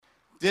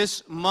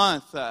This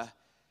month,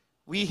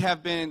 we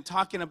have been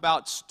talking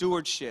about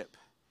stewardship.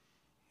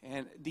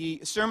 And the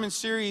sermon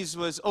series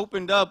was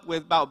opened up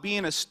with about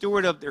being a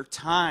steward of their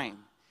time.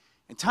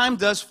 And time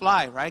does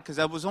fly, right? Because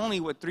that was only,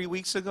 4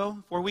 weeks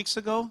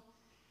ago?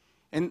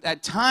 And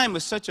that time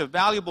is such a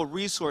valuable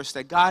resource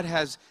that God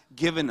has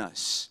given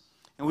us.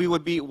 And we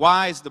would be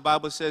wise, the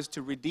Bible says,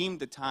 to redeem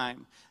the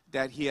time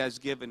that He has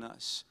given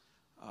us.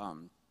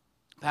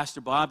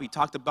 Pastor Bob, he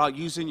talked about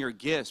using your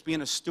gifts,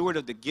 being a steward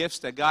of the gifts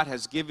that God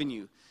has given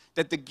you.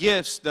 That the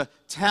gifts, the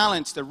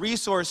talents, the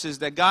resources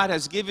that God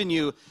has given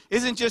you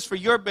isn't just for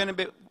your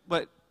benefit,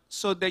 but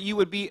so that you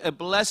would be a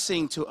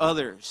blessing to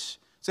others.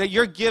 So that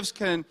your gifts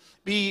can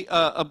be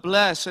a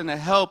bless and a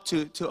help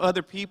to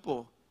other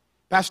people.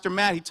 Pastor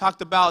Matt, he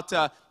talked about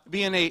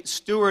being a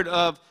steward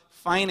of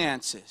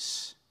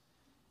finances.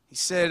 He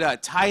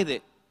said, tithe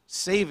it,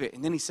 save it,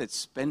 and then he said,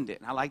 spend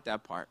it. And I like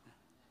that part.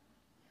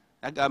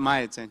 That got my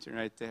attention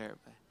right there.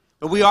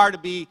 But we are to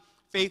be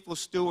faithful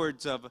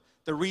stewards of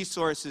the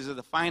resources of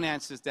the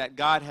finances that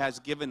God has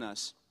given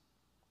us.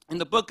 In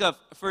the book of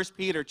 1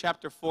 Peter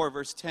chapter 4,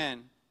 verse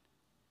 10,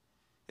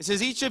 it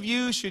says, each of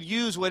you should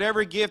use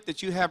whatever gift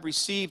that you have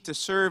received to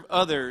serve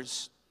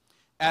others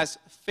as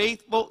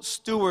faithful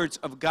stewards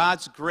of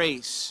God's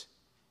grace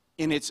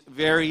in its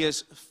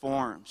various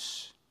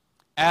forms.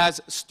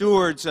 As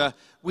stewards,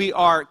 we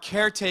are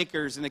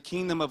caretakers in the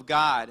kingdom of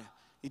God.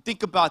 You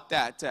think about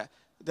that.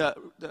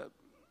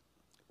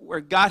 Where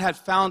God had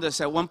found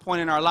us at one point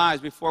in our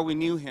lives before we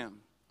knew Him.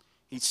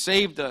 He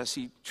saved us.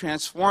 He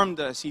transformed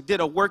us. He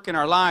did a work in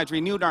our lives,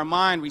 renewed our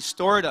mind,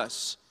 restored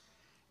us.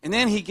 And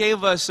then He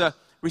gave us a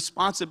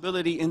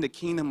responsibility in the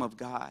kingdom of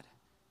God.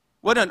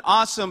 What an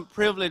awesome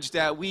privilege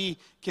that we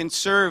can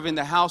serve in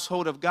the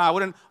household of God.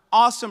 What an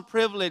awesome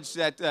privilege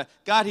that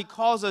God, He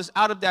calls us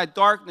out of that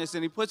darkness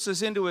and He puts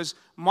us into His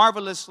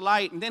marvelous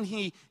light. And then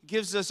He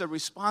gives us a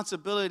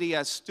responsibility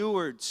as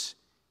stewards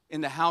in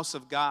the house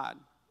of God.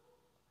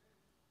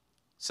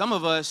 Some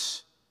of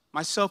us,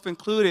 myself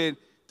included,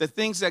 the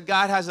things that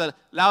God has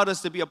allowed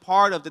us to be a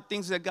part of, the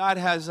things that God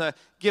has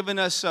given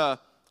us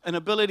an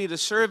ability to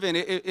serve in,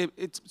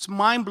 it's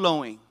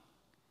mind-blowing.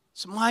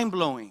 It's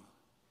mind-blowing.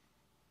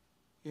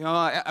 You know,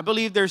 I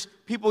believe there's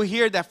people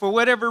here that for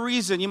whatever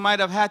reason you might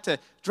have had to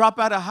drop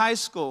out of high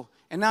school,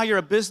 and now you're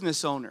a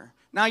business owner.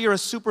 Now you're a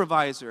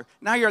supervisor.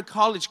 Now you're a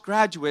college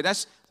graduate.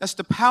 That's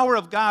the power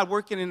of God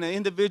working in an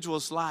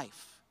individual's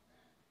life.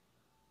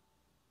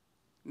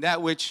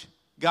 That which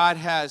God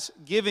has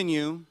given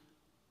you,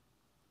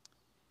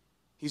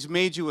 He's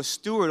made you a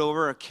steward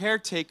over, a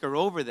caretaker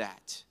over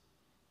that.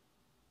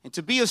 And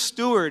to be a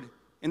steward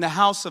in the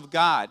house of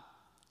God,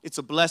 it's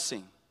a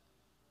blessing.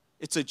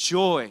 It's a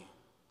joy.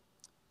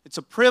 It's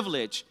a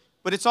privilege,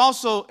 but it's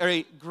also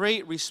a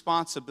great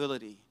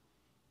responsibility.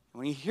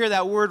 When you hear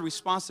that word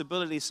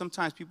responsibility,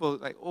 sometimes people are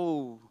like,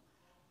 oh.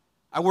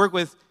 I work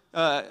with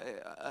a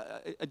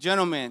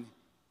gentleman,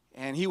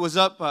 and he was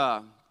up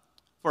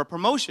for a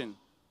promotion.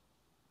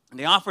 And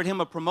they offered him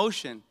a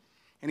promotion.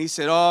 And he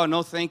said, oh,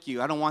 no, thank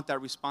you. I don't want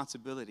that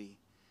responsibility.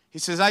 He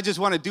says, I just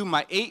want to do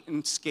my 8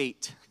 and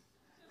skate.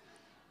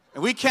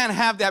 And we can't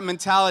have that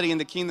mentality in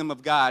the kingdom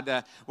of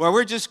God, where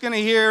we're just going to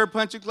hear,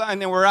 punch a clock,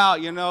 and then we're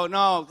out, you know.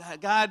 No,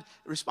 God,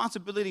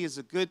 responsibility is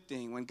a good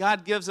thing. When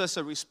God gives us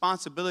a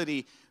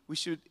responsibility, we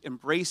should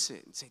embrace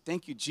it and say,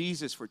 thank you,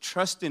 Jesus, for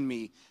trusting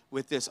me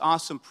with this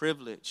awesome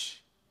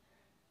privilege.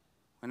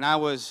 When I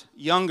was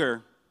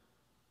younger,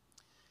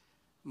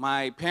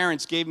 my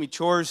parents gave me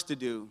chores to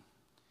do.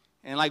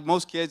 And like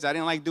most kids, I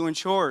didn't like doing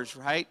chores,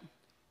 right?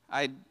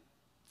 I'd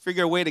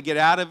figure a way to get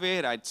out of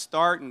it. I'd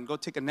start and go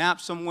take a nap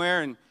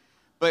somewhere.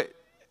 But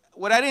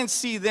what I didn't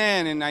see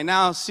then, and I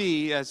now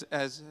see as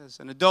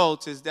an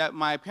adult, is that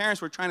my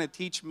parents were trying to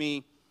teach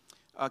me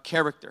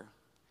character.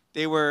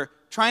 They were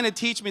trying to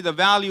teach me the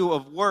value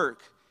of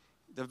work,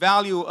 the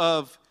value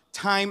of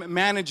time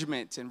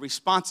management and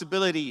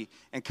responsibility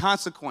and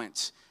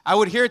consequence. I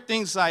would hear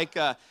things like,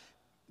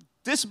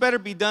 this better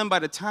be done by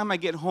the time I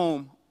get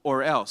home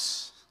or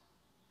else.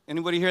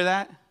 Anybody hear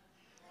that?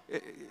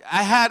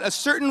 I had a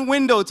certain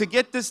window to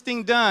get this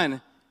thing done,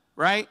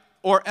 right?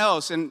 Or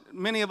else. And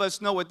many of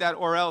us know what that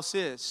or else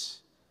is.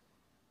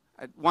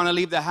 I want to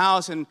leave the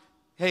house and,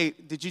 hey,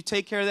 did you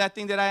take care of that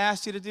thing that I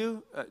asked you to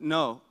do?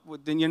 No. Well,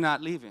 then you're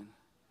not leaving.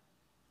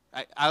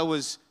 I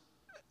was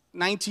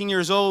 19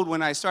 years old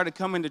when I started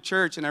coming to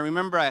church, and I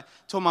remember I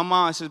told my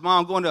mom, I said, Mom,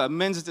 I'm going to a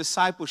men's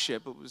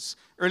discipleship. It was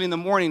early in the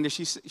morning.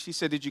 She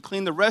said, did you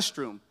clean the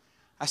restroom?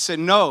 I said,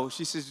 no.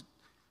 She says,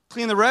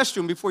 clean the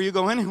restroom before you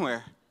go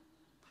anywhere.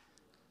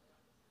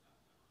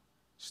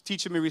 She's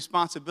teaching me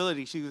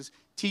responsibility. She was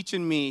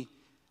teaching me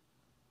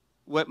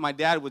what my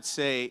dad would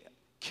say,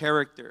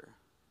 character.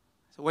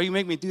 So why do you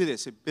make me do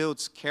this? It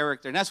builds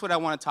character. And that's what I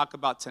want to talk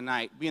about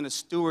tonight, being a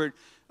steward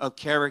of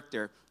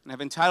character. And I've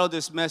entitled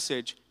this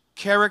message,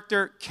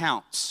 Character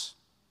Counts.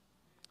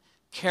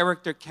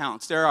 Character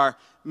counts. There are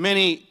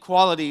many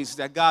qualities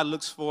that God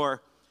looks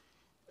for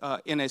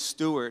in a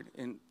steward.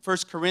 In 1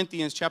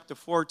 Corinthians chapter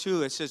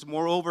 4:2, it says,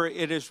 moreover,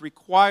 it is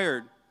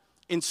required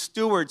in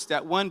stewards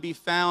that one be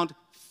found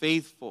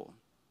faithful.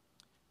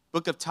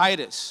 Book of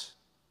Titus,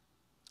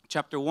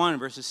 chapter 1,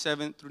 verses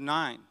 7 through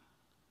 9. It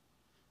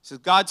says,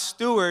 God's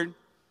steward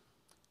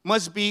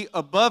must be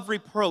above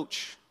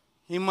reproach.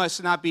 He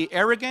must not be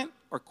arrogant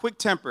or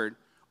quick-tempered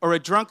or a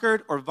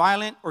drunkard or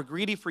violent or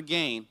greedy for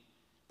gain,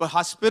 but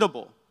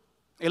hospitable,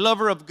 a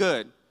lover of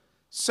good,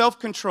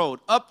 self-controlled,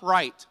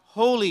 upright,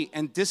 holy,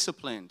 and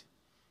disciplined.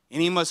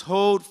 And he must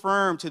hold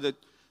firm to the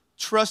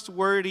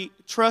trustworthy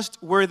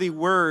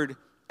word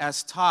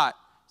as taught,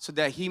 so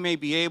that he may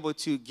be able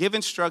to give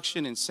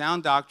instruction in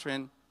sound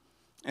doctrine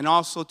and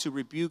also to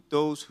rebuke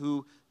those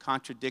who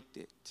contradict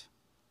it.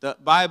 The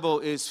Bible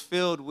is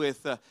filled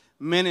with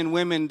men and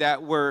women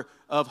that were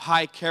of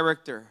high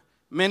character,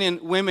 men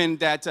and women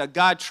that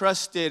God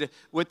trusted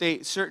with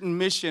a certain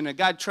mission, and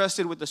God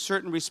trusted with a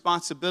certain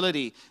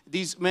responsibility.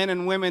 These men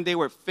and women, they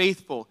were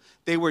faithful,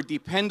 they were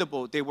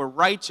dependable, they were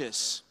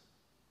righteous,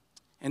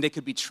 and they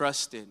could be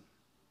trusted.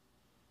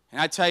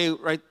 And I tell you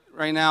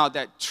right now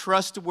that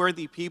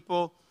trustworthy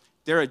people,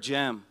 they're a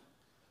gem.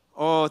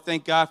 Oh,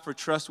 thank God for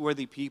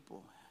trustworthy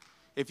people.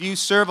 If you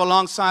serve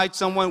alongside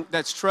someone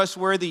that's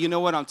trustworthy, you know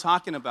what I'm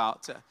talking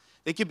about.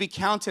 They can be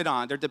counted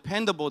on. They're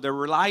dependable. They're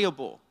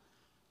reliable.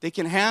 They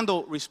can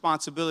handle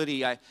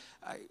responsibility. I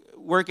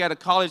work at a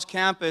college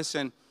campus,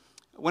 and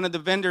one of the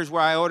vendors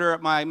where I order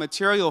my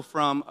material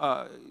from,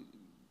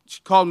 she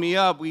called me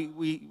up.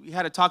 We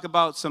had to talk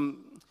about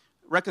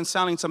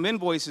reconciling some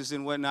invoices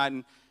and whatnot.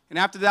 And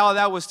after all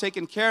that was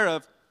taken care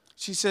of,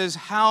 she says,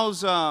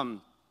 how's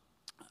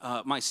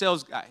my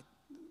sales guy?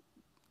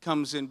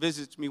 Comes and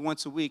visits me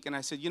once a week. And I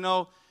said,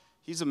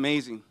 he's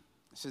amazing.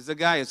 I said, the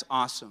guy is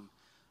awesome.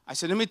 I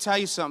said, let me tell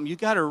you something. You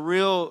got a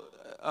real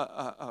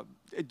a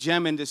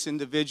gem in this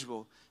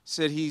individual. I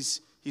said,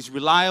 he's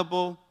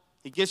reliable.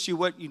 He gets you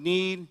what you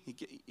need.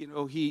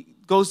 He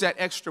goes that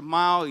extra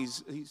mile.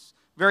 He's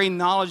very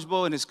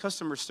knowledgeable, and his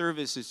customer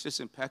service is just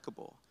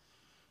impeccable.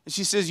 And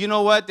she says, you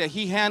know what? That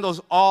he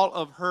handles all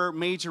of her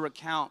major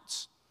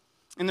accounts.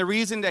 And the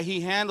reason that he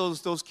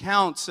handles those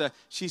counts,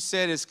 she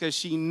said, is because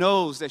she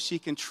knows that she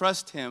can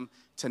trust him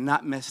to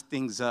not mess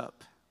things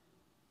up.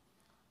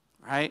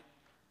 Right?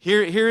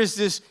 Here is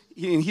this,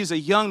 he's a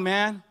young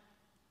man,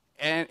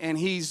 and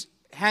he's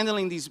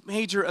handling these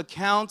major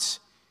accounts,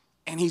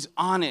 and he's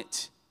on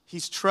it.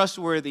 He's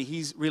trustworthy.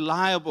 He's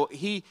reliable.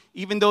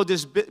 Even though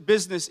this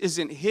business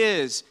isn't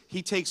his,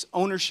 he takes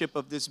ownership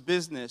of this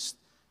business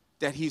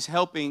that he's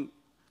helping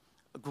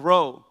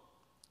grow,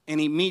 and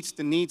he meets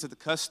the needs of the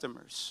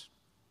customers.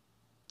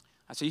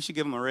 I said, you should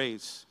give him a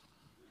raise.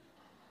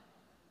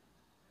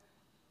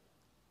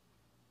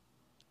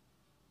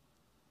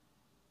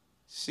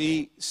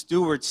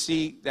 Stewards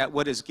see that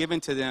what is given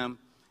to them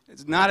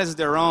is not as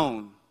their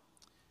own,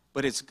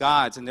 but it's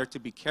God's, and they're to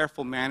be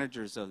careful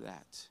managers of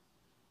that.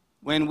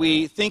 When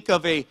we think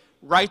of a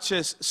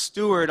righteous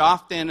steward,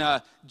 often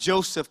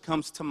Joseph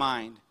comes to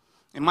mind.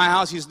 In my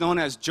house, he's known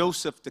as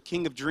Joseph, the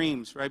King of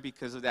Dreams, right,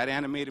 because of that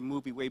animated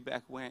movie way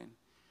back when.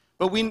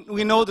 But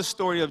we know the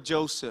story of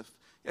Joseph.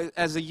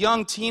 As a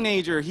young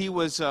teenager, he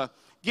was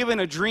given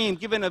a dream,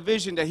 given a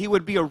vision that he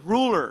would be a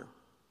ruler.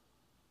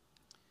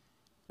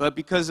 But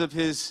because of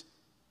his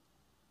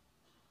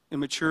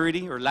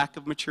immaturity or lack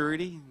of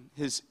maturity,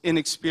 his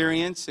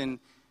inexperience and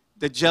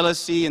the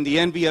jealousy and the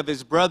envy of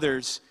his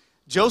brothers,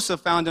 Joseph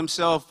found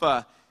himself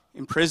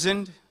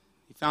imprisoned.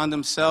 He found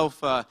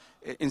himself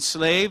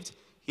enslaved.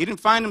 He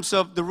didn't find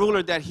himself the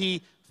ruler that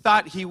he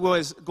thought he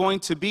was going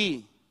to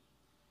be.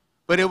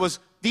 But it was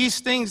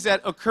these things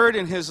that occurred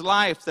in his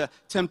life, the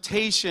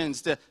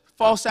temptations, the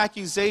false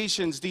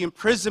accusations, the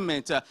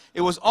imprisonment.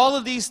 It was all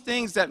of these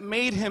things that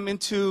made him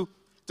into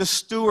the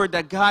steward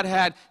that God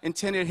had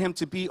intended him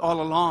to be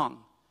all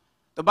along.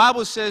 The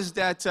Bible says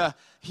that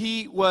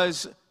he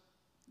was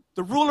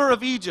the ruler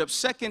of Egypt,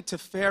 second to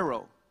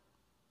Pharaoh.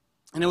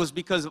 And it was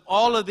because of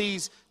all of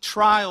these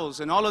trials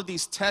and all of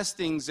these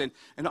testings and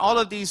all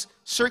of these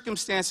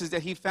circumstances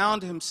that he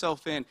found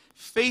himself in.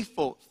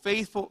 Faithful,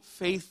 faithful,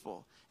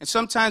 faithful. And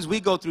sometimes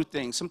we go through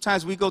things.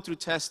 Sometimes we go through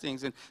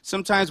testings. And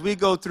sometimes we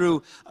go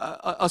through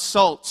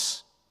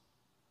assaults.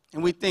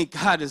 And we think,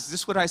 God, is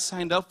this what I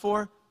signed up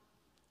for?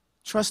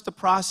 Trust the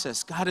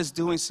process. God is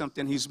doing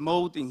something. He's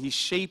molding. He's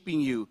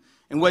shaping you.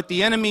 And what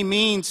the enemy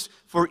means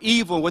for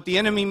evil, what the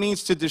enemy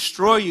means to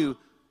destroy you,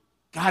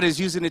 God is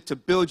using it to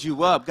build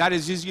you up. God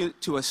is using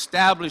it to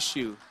establish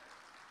you.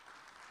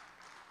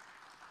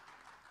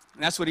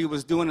 And that's what he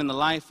was doing in the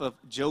life of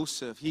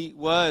Joseph. He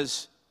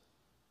was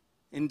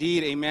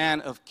indeed a man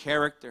of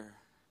character.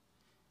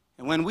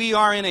 And when we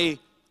are in a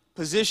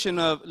position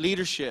of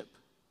leadership,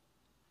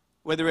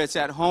 whether it's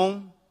at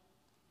home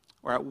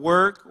or at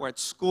work or at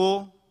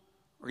school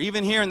or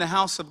even here in the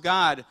house of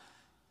God,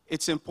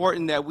 it's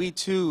important that we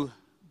too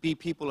be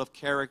people of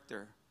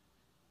character.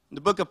 In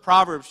the book of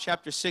Proverbs,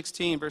 chapter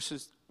 16,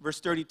 verse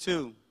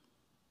 32,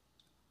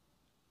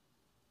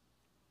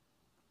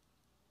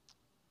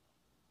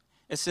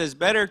 it says,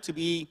 better to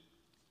be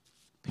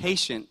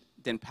patient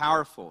than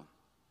powerful.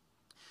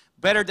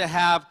 Better to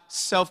have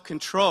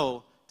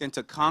self-control than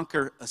to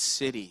conquer a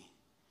city.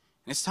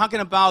 And it's talking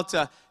about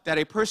that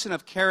a person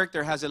of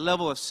character has a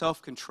level of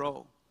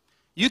self-control.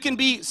 You can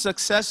be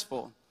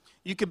successful.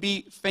 You can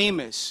be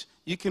famous.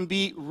 You can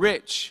be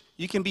rich.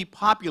 You can be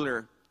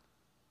popular.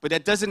 But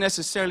that doesn't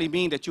necessarily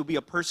mean that you'll be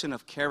a person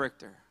of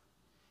character.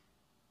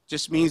 It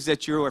just means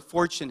that you are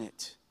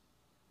fortunate.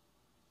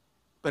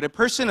 But a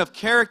person of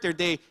character,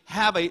 they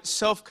have a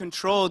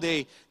self-control.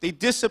 They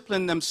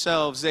discipline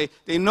themselves. They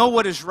know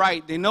what is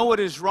right. They know what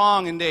is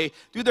wrong. And they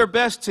do their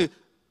best to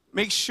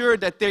make sure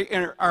that they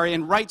are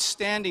in right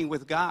standing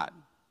with God.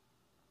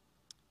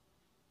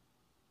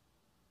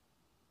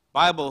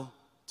 Bible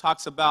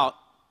talks about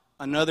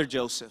another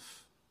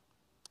Joseph.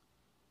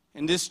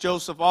 And this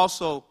Joseph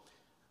also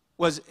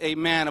was a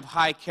man of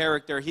high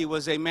character. He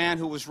was a man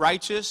who was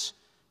righteous.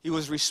 He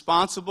was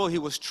responsible. He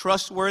was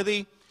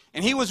trustworthy.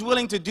 And he was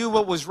willing to do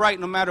what was right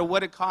no matter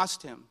what it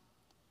cost him.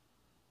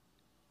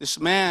 This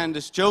man,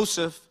 this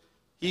Joseph,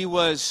 he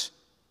was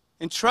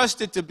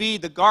entrusted to be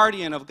the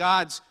guardian of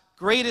God's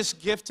greatest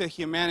gift to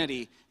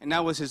humanity, and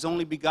that was his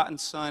only begotten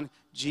son,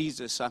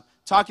 Jesus. I'm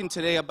talking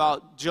today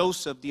about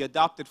Joseph, the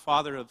adopted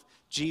father of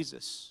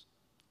Jesus.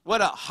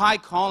 What a high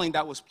calling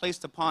that was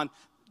placed upon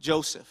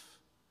Joseph.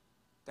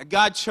 That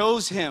God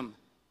chose him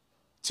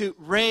to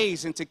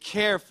raise and to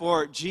care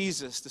for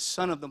Jesus, the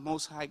Son of the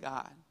Most High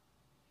God.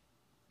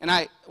 And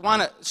I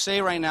want to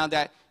say right now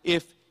that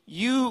if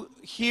you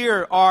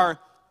here are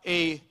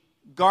a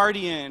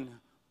guardian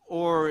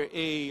or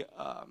a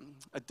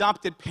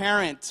adopted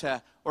parent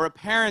or a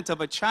parent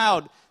of a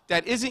child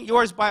that isn't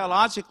yours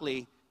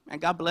biologically, man,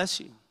 God bless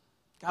you.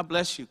 God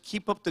bless you.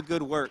 Keep up the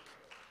good work.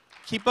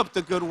 Keep up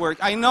the good work.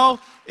 I know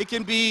it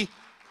can be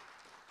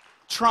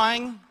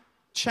trying,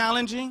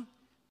 challenging,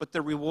 but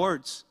the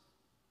rewards,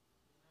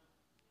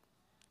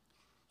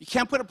 you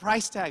can't put a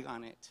price tag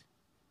on it.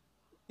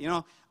 You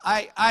know,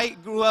 I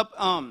grew up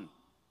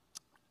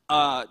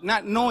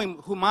not knowing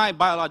who my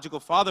biological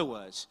father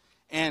was.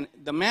 And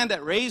the man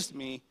that raised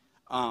me,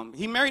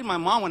 he married my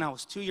mom when I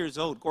was 2 years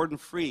old, Gordon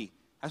Free.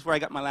 That's where I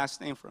got my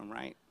last name from,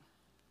 right?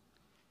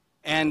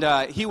 And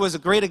he was a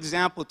great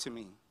example to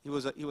me. He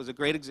was a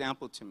great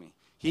example to me.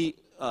 He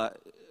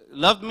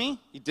loved me.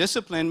 He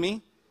disciplined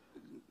me.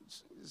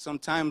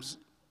 Sometimes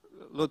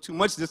a little too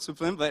much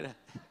discipline, but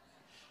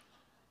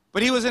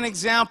he was an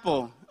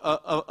example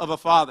of a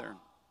father,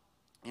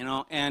 you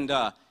know, and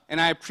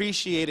I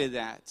appreciated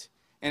that.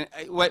 And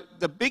what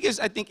the biggest,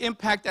 I think,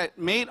 impact that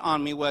made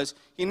on me was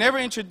he never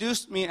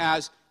introduced me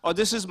as, oh,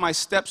 this is my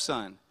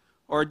stepson,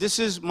 or this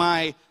is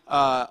my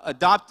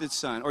adopted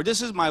son, or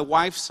this is my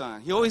wife's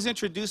son. He always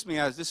introduced me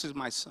as, this is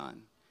my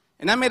son.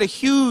 And that made a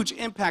huge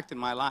impact in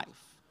my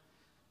life.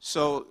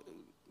 So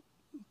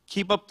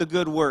keep up the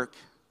good work.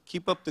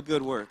 Keep up the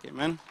good work.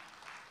 Amen.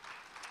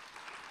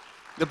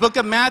 The book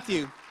of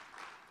Matthew,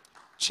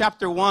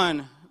 chapter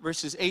 1,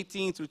 verses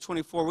 18 through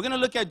 24. We're going to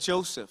look at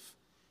Joseph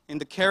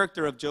and the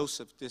character of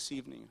Joseph this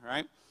evening,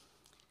 right?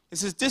 It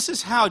says, this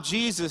is how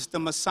Jesus, the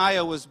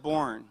Messiah, was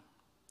born.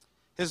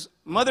 His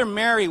mother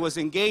Mary was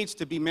engaged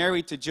to be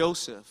married to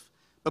Joseph,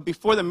 but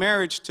before the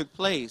marriage took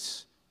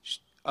place,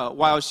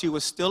 while she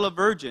was still a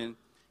virgin,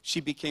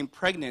 she became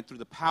pregnant through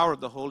the power of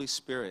the Holy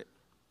Spirit.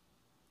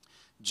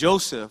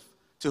 Joseph,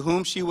 to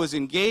whom she was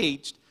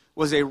engaged,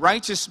 was a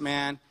righteous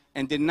man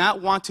and did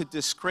not want to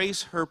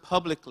disgrace her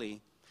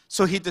publicly,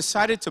 so he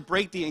decided to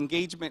break the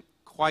engagement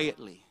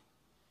quietly.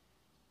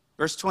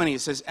 Verse 20,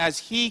 it says, as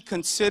he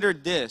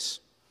considered this,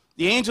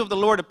 the angel of the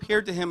Lord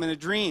appeared to him in a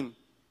dream.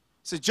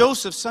 It says,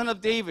 Joseph, son of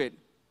David,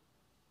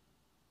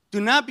 do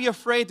not be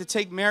afraid to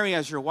take Mary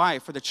as your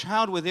wife, for the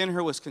child within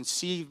her was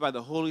conceived by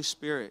the Holy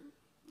Spirit.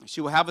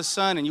 She will have a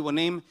son, and you will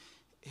name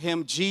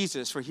him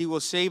Jesus, for he will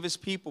save his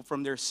people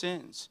from their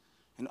sins.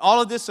 And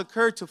all of this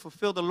occurred to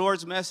fulfill the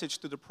Lord's message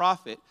through the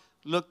prophet.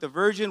 Look, the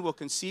virgin will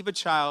conceive a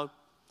child.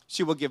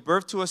 She will give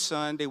birth to a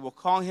son. They will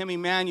call him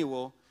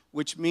Emmanuel,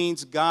 which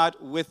means God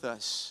with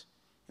us.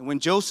 And when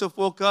Joseph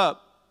woke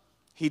up,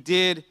 he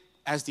did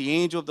as the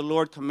angel of the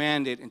Lord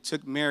commanded and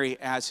took Mary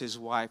as his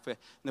wife. And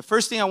the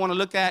first thing I want to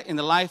look at in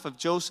the life of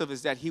Joseph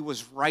is that he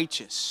was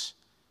righteous.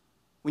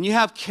 When you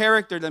have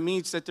character, that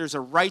means that there's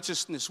a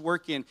righteousness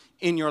working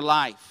in your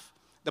life.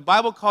 The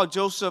Bible called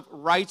Joseph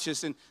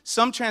righteous, and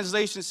some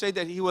translations say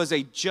that he was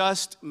a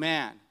just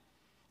man.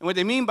 And what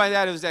they mean by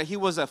that is that he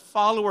was a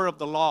follower of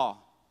the law.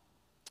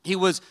 He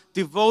was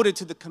devoted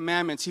to the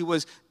commandments. He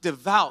was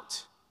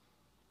devout.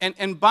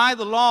 And by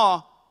the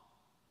law,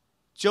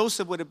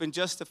 Joseph would have been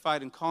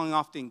justified in calling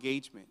off the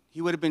engagement.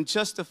 He would have been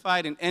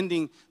justified in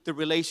ending the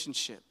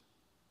relationship.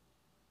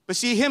 But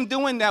see, him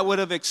doing that would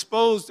have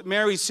exposed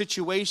Mary's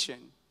situation.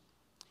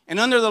 And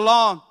under the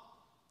law,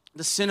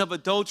 the sin of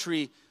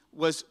adultery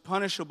was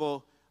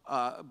punishable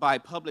by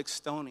public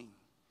stoning.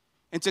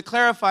 And to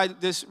clarify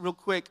this real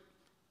quick,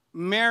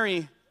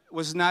 Mary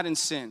was not in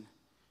sin.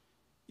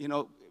 You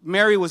know,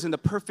 Mary was in the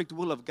perfect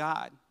will of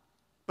God.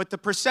 But the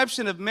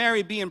perception of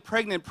Mary being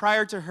pregnant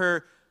prior to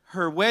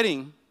her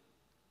wedding,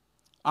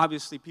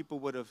 obviously people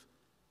would have,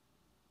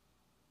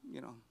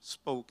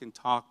 spoke and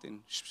talked,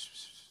 and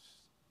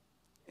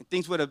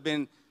things would have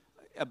been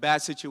a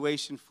bad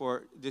situation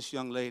for this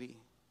young lady.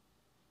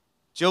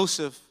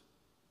 Joseph,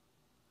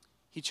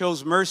 he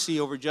chose mercy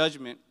over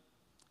judgment.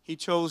 He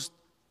chose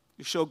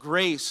to show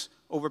grace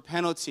over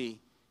penalty.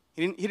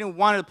 He didn't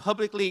want to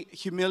publicly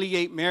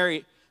humiliate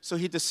Mary, so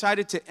he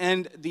decided to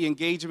end the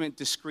engagement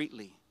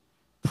discreetly,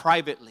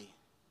 privately.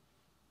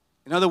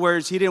 In other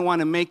words, he didn't want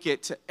to make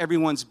it to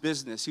everyone's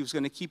business. He was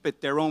going to keep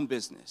it their own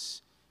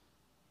business.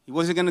 He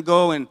wasn't going to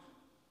go and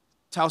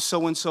tell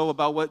so-and-so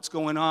about what's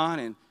going on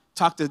and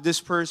talk to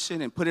this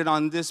person and put it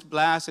on this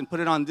blast and put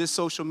it on this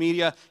social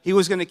media. He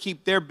was going to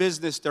keep their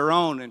business their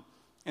own.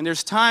 And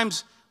there's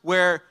times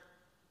where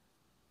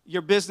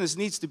your business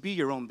needs to be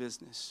your own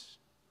business.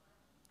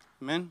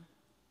 Amen?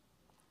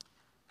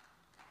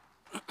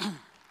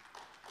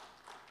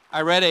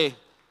 I read a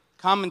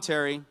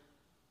commentary.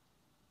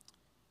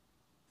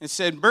 It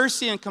said,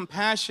 mercy and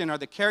compassion are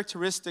the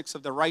characteristics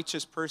of the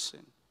righteous person,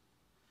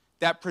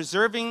 that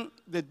preserving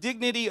the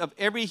dignity of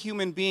every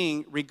human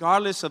being,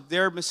 regardless of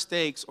their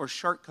mistakes or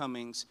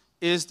shortcomings,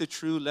 is the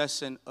true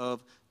lesson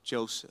of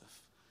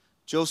Joseph.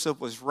 Joseph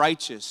was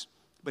righteous,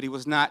 but he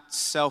was not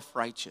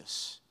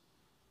self-righteous.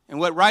 And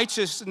what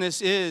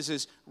righteousness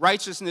is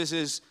righteousness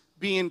is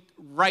being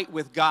right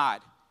with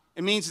God.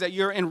 It means that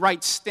you're in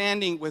right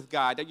standing with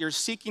God, that you're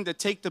seeking to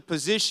take the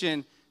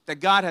position that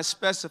God has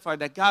specified,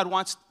 that God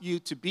wants you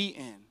to be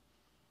in.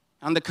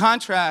 On the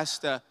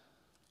contrast,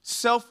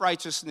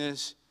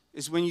 self-righteousness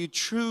is when you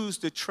choose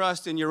to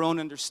trust in your own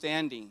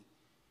understanding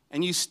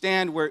and you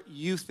stand where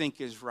you think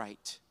is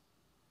right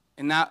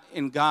and not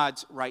in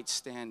God's right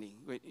standing.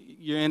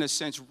 You're, in a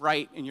sense,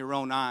 right in your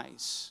own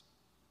eyes.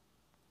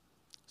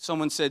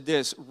 Someone said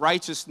this,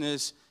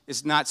 righteousness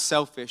is not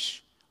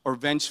selfish or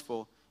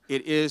vengeful.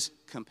 It is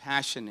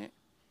compassionate.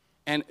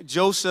 And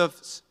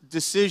Joseph's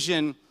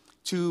decision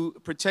to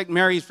protect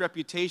Mary's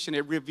reputation,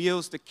 it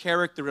reveals the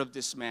character of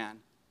this man.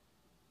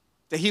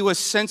 That he was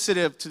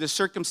sensitive to the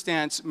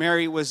circumstance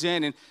Mary was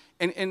in.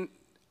 And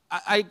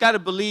I got to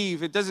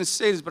believe, it doesn't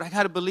say this, but I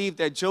got to believe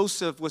that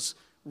Joseph was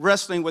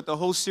wrestling with a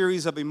whole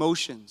series of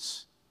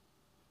emotions.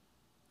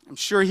 I'm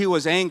sure he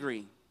was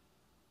angry.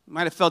 He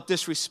might have felt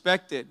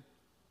disrespected.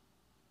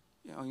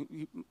 You know,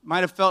 he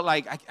might have felt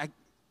like,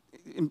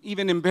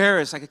 even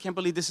embarrassed, like I can't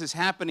believe this is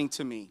happening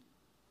to me.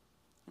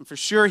 And for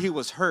sure he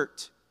was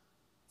hurt.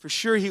 For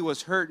sure he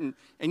was hurt.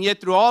 And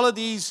yet through all of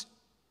these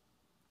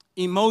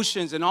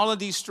emotions and all of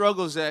these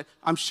struggles that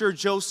I'm sure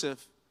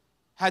Joseph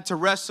had to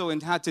wrestle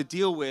and had to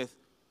deal with,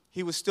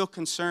 he was still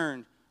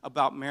concerned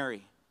about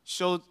Mary.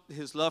 Showed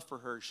his love for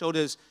her, showed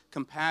his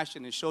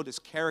compassion, and showed his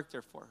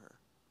character for her.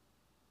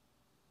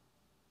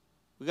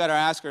 We got to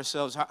ask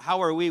ourselves,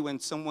 how are we when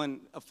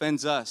someone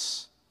offends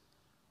us?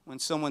 When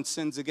someone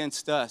sins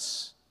against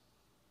us?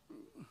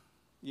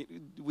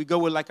 We go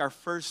with like our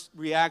first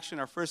reaction,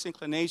 our first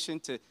inclination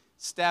to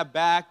stab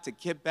back, to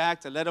get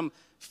back, to let them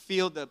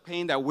feel the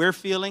pain that we're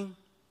feeling?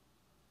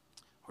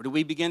 Or do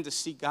we begin to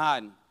seek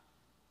God and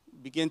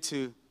begin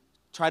to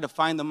try to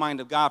find the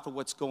mind of God for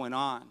what's going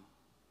on?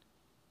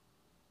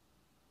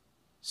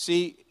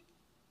 See,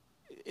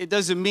 it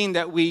doesn't mean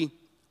that we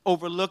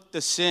overlook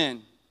the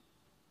sin,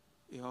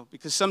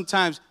 because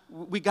sometimes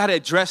we got to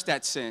address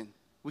that sin.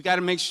 We got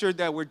to make sure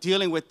that we're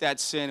dealing with that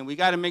sin, and we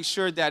got to make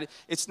sure that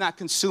it's not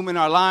consuming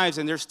our lives.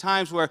 And there's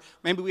times where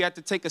maybe we have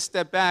to take a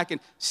step back and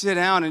sit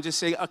down and just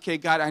say, okay,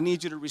 God, I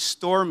need you to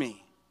restore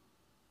me.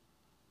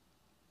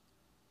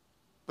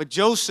 But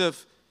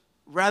Joseph,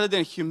 rather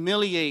than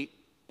humiliate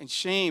and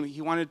shame,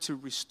 he wanted to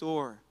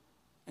restore.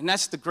 And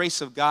that's the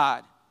grace of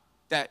God,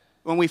 that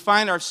when we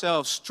find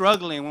ourselves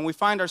struggling, when we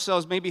find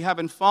ourselves maybe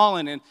having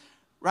fallen, and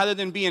rather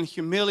than being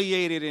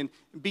humiliated and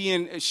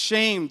being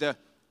ashamed,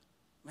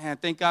 man,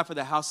 thank God for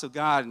the house of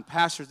God and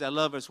pastors that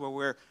love us, where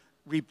we're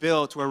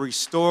rebuilt, we're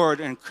restored,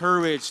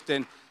 encouraged,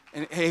 and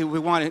hey, we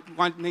want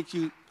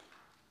to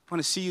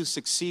see you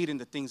succeed in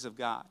the things of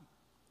God.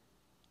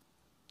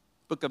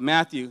 Book of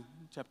Matthew,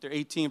 chapter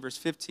 18, verse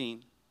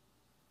 15.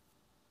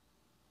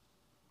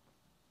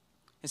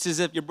 It says,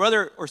 if your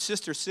brother or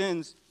sister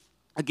sins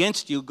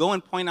against you, go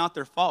and point out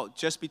their fault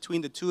just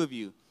between the two of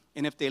you.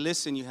 And if they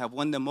listen, you have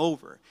won them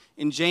over.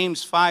 In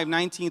James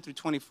 5:19 through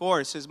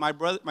 24, it says, my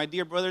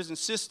dear brothers and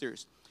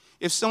sisters,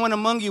 if someone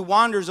among you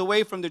wanders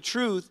away from the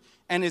truth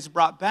and is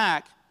brought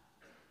back,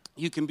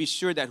 you can be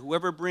sure that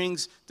whoever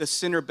brings the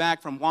sinner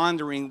back from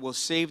wandering will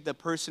save the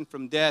person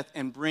from death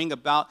and bring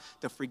about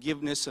the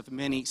forgiveness of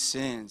many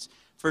sins.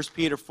 1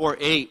 Peter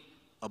 4:8,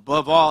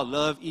 above all,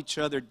 love each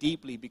other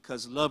deeply,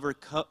 because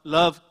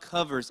love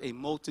covers a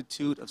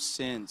multitude of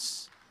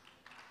sins.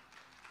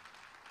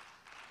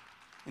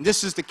 And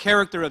this is the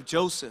character of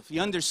Joseph. He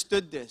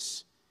understood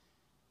this.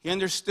 He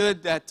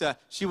understood that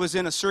she was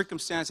in a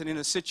circumstance and in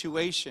a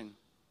situation.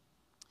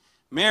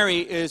 Mary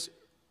is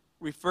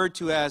referred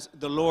to as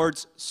the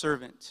Lord's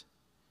servant.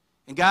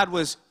 And God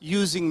was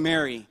using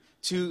Mary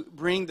to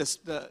bring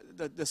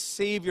the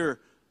Savior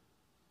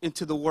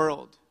into the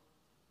world.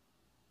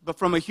 But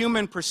from a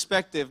human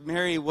perspective,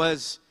 Mary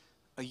was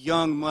a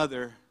young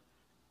mother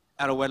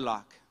out of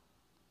wedlock.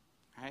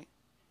 Right?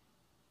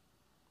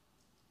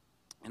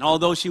 And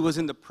although she was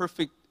in the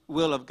perfect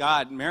will of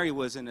God, Mary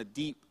was in a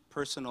deep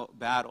personal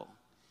battle.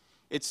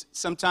 it's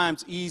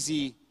sometimes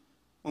easy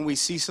when we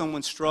see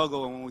someone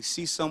struggle and when we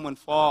see someone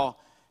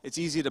fall, it's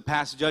easy to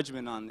pass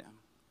judgment on them,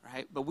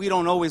 right? But we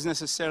don't always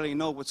necessarily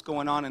know what's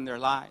going on in their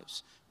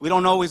lives. We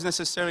don't always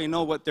necessarily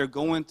know what they're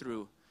going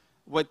through,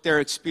 what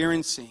they're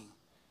experiencing,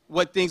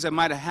 what things that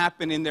might have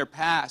happened in their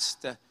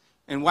past,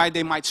 and why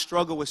they might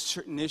struggle with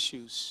certain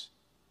issues.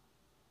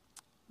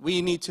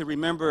 We need to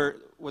remember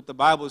what the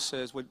Bible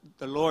says, what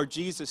the Lord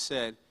Jesus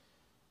said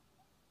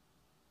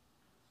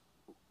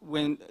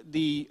when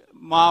the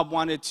mob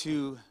wanted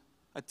to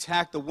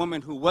attack the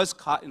woman who was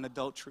caught in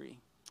adultery.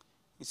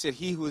 He said,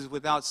 "He who is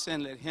without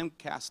sin, let him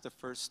cast the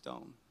first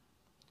stone."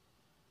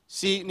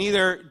 See,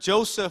 neither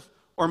Joseph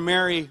or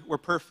Mary were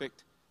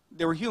perfect.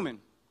 They were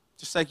human,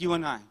 just like you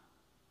and I.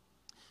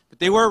 But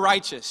they were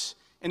righteous,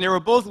 and they were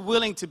both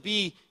willing to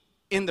be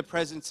in the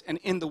presence and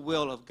in the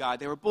will of God.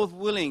 They were both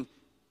willing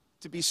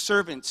to be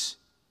servants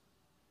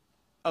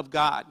of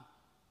God.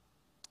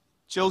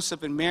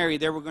 Joseph and Mary,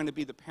 they were going to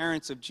be the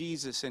parents of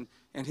Jesus and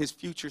his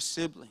future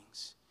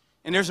siblings.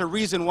 And there's a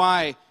reason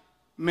why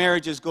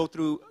marriages go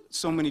through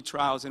so many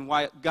trials and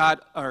why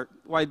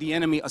the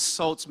enemy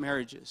assaults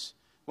marriages,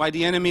 why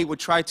the enemy would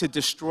try to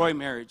destroy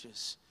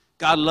marriages.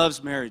 God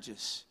loves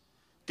marriages.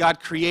 God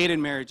created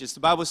marriages.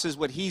 The Bible says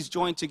what he's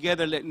joined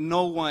together, let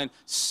no one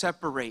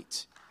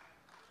separate.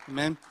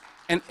 Amen?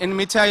 And let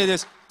me tell you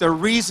this, the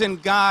reason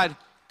God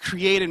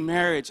created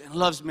marriage and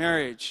loves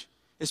marriage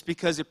is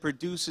because it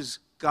produces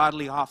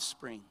godly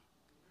offspring.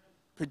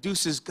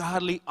 Produces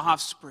godly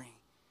offspring.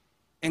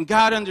 And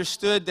God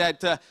understood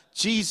that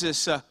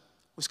Jesus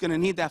was going to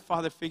need that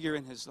father figure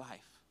in his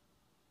life.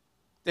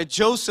 That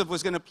Joseph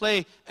was going to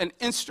play an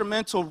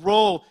instrumental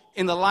role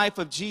in the life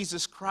of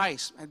Jesus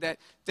Christ. And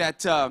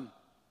that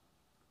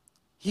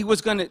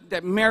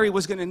Mary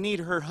was going to need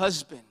her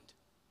husband.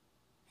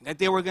 And that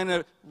they were going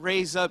to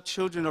raise up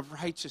children of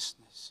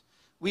righteousness.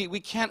 We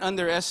can't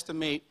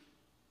underestimate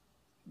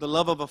the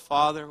love of a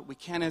father. We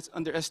can't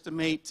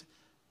underestimate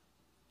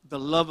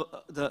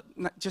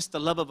not just the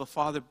love of a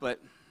father, but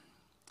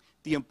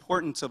the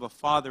importance of a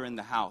father in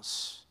the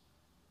house.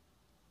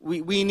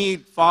 We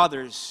need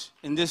fathers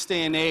in this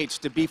day and age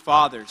to be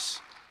fathers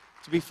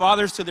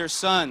to their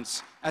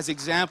sons as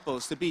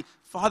examples, to be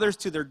fathers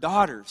to their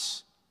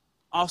daughters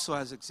also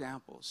as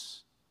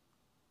examples.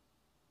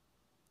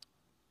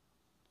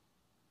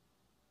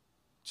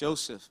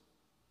 Joseph,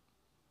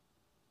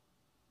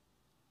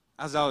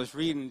 as I was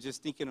reading,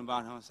 just thinking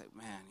about him, I was like,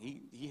 man,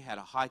 he had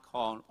a high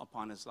call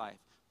upon his life.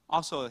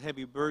 Also a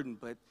heavy burden,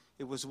 but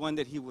it was one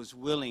that he was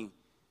willing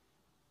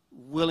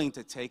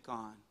to take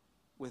on.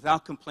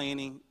 Without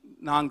complaining,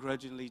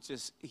 non-grudgingly,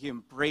 just he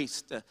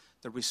embraced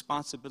the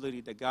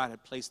responsibility that God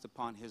had placed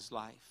upon his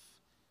life.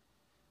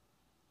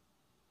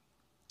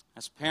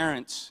 As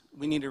parents,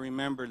 we need to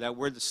remember that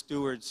we're the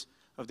stewards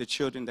of the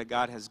children that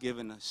God has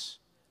given us,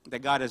 that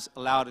God has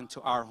allowed into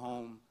our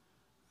home,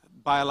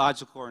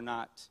 biological or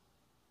not.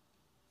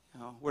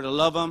 We're to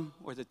love them,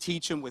 we're to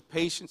teach them with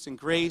patience and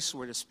grace,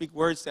 we're to speak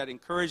words that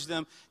encourage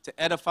them,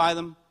 to edify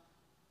them,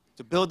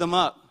 to build them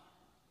up.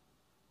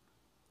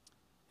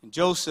 And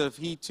Joseph,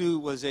 he too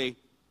was a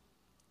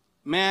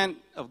man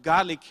of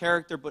godly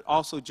character, but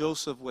also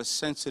Joseph was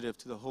sensitive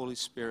to the Holy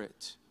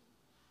Spirit.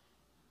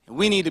 And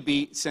we need to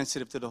be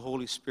sensitive to the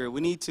Holy Spirit.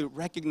 We need to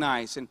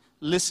recognize and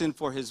listen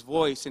for his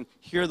voice and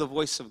hear the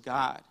voice of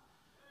God.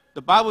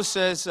 The Bible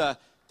says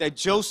that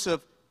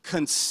Joseph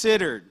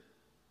considered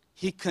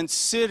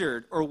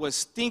or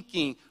was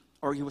thinking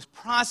or he was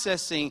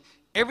processing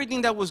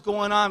everything that was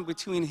going on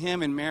between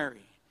him and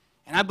Mary.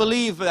 And I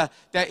believe that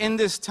in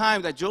this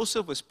time that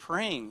Joseph was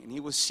praying and he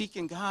was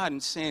seeking God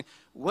and saying,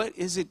 what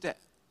is it that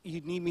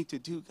you need me to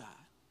do, God?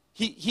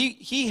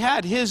 He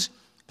had his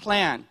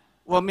plan.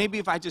 Well, maybe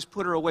if I just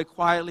put her away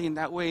quietly and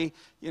that way,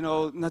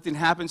 nothing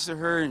happens to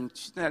her and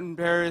she's not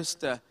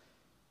embarrassed.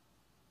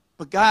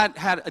 But God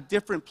had a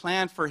different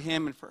plan for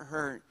him and for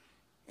her.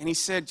 And he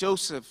said,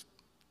 Joseph,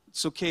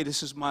 it's okay,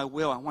 this is my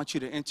will. I want you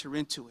to enter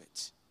into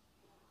it.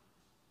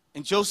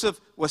 And Joseph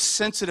was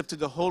sensitive to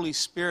the Holy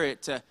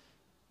Spirit,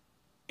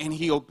 and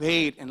he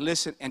obeyed and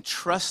listened and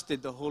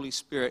trusted the Holy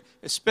Spirit,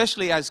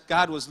 especially as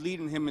God was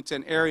leading him into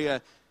an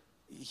area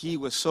he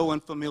was so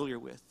unfamiliar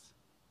with.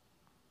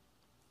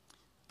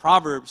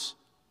 Proverbs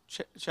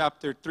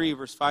chapter 3,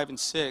 verse 5 and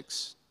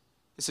 6,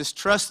 it says,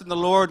 trust in the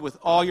Lord with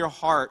all your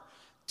heart.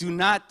 Do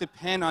not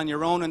depend on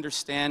your own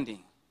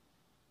understanding.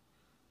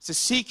 To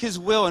seek his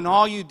will in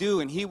all you do,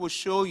 and he will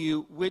show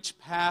you which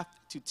path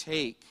to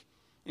take.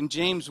 In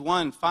James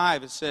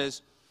 1:5, it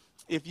says,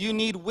 if you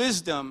need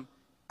wisdom,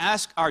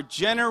 ask our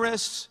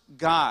generous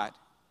God,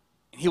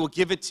 and he will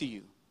give it to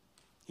you.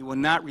 He will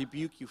not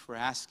rebuke you for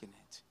asking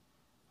it.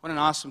 What an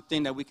awesome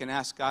thing that we can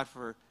ask God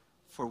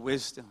for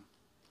wisdom.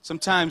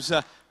 Sometimes,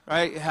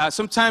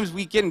 sometimes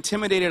we get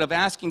intimidated of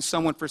asking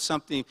someone for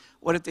something.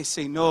 What if they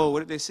say no?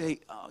 What if they say,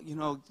 are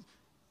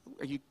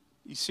you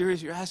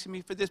serious? You're asking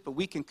me for this? But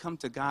we can come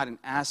to God and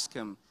ask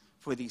him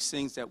for these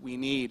things that we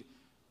need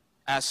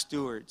as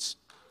stewards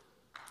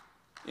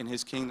in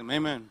his kingdom.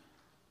 Amen.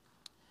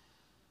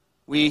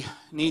 We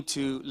need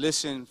to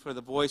listen for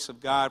the voice of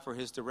God, for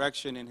his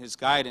direction and his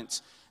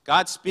guidance.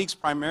 God speaks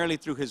primarily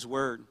through his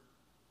word.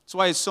 That's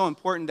why it's so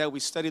important that we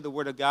study the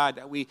word of God,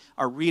 that we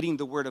are reading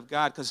the word of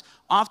God, because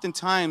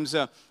oftentimes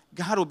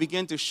God will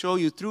begin to show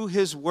you through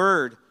his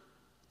word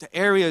the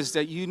areas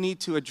that you need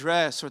to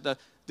address, or the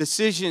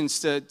decisions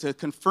to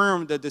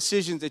confirm the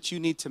decisions that you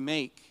need to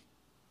make.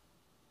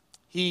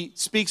 He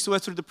speaks to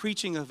us through the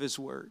preaching of his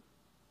word.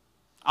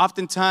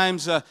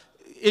 Oftentimes,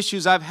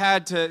 issues I've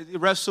had to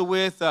wrestle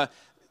with,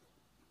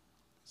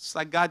 it's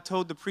like God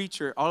told the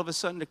preacher, all of a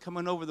sudden they're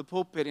coming over the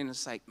pulpit, and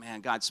it's like,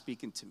 man, God's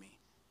speaking to me.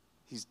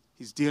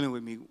 He's dealing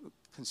with me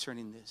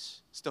concerning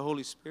this. It's the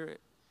Holy Spirit.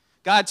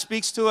 God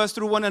speaks to us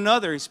through one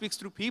another. He speaks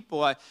through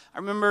people. I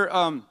remember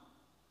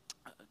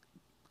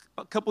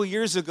a couple of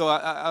years ago,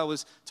 I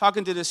was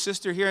talking to this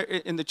sister here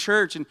in the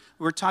church, and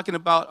we were talking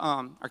about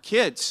our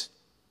kids.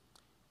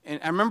 And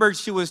I remember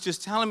she was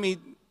just telling me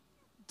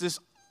this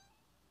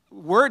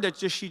word that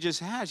she just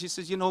had. She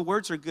says,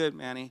 words are good,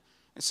 Manny.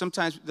 And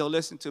sometimes they'll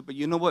listen to it, but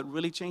you know what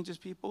really changes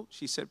people?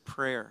 She said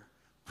prayer.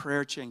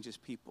 Prayer changes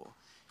people.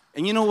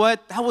 And you know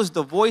what? That was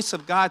the voice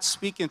of God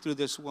speaking through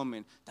this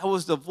woman. That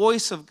was the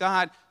voice of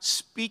God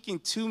speaking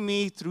to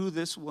me through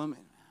this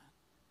woman.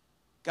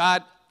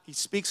 God, he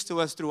speaks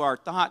to us through our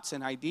thoughts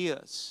and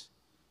ideas.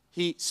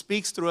 He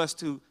speaks through us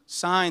through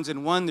signs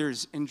and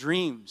wonders and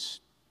dreams.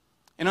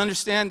 And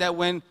understand that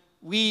when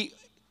we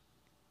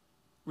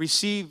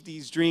receive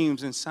these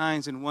dreams and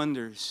signs and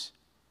wonders,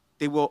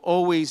 they will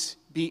always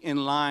be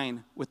in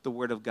line with the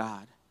Word of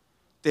God.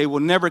 They will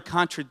never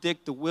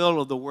contradict the will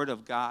of the Word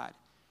of God.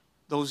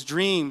 Those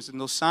dreams and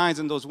those signs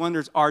and those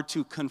wonders are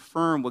to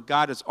confirm what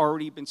God has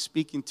already been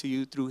speaking to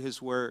you through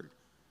his word.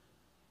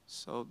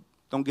 So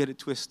don't get it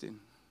twisted.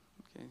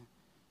 Okay?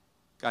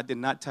 God did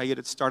not tell you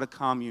to start a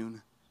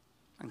commune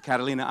on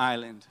Catalina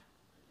Island.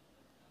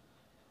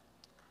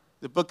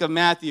 The book of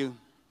Matthew,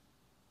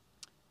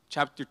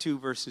 chapter 2,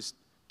 verses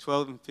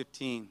 12 and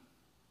 15. It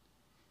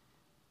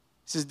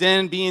says,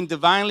 then being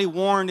divinely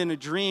warned in a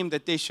dream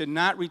that they should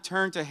not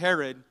return to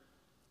Herod,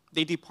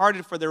 they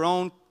departed for their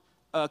own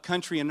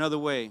country another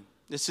way.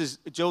 This is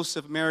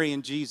Joseph, Mary,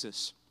 and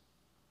Jesus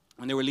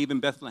when they were leaving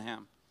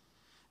Bethlehem.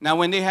 Now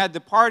when they had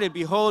departed,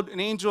 behold,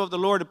 an angel of the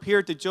Lord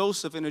appeared to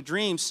Joseph in a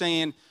dream,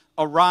 saying,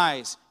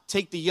 arise,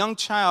 take the young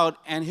child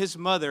and his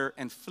mother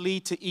and flee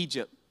to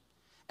Egypt,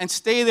 and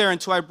stay there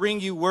until I bring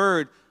you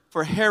word,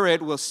 for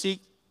Herod will seek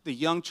the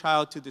young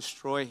child to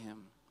destroy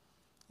him.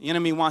 The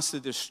enemy wants to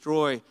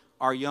destroy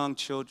our young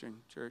children,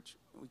 church.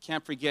 We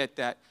can't forget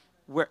that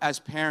as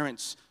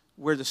parents,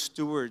 we're the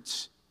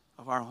stewards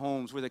of our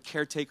homes. We're the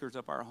caretakers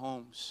of our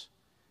homes.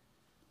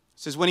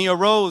 It says, when he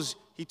arose,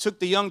 he took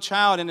the young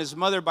child and his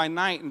mother by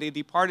night, and they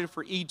departed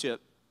for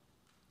Egypt.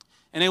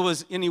 And he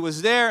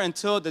was there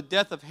until the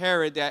death of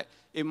Herod, that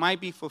it might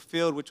be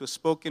fulfilled, which was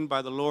spoken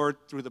by the Lord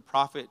through the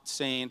prophet,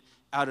 saying,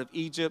 out of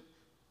Egypt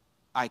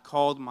I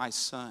called my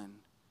son.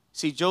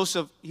 See,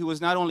 Joseph, he was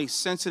not only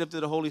sensitive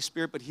to the Holy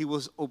Spirit, but he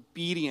was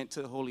obedient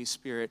to the Holy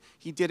Spirit.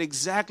 He did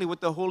exactly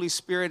what the Holy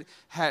Spirit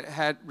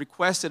had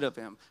requested of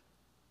him.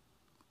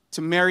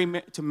 To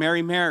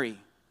marry Mary,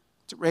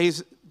 to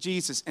raise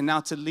Jesus, and now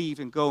to leave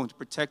and go and to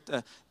protect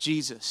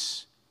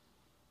Jesus.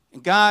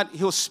 And God,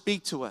 he'll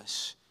speak to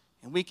us.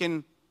 And we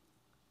can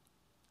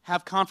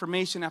have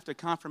confirmation after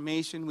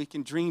confirmation. We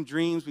can dream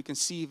dreams. We can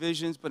see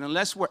visions. But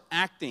unless we're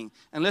acting,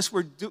 unless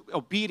we're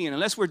obedient,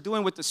 unless we're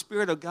doing what the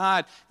Spirit of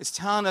God is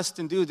telling us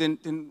to do,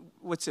 then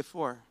what's it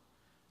for?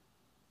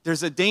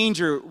 There's a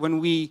danger when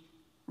we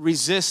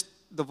resist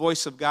the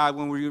voice of God,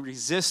 when we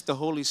resist the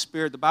Holy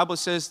Spirit. The Bible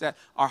says that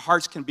our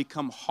hearts can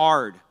become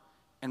hard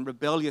and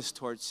rebellious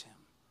towards him.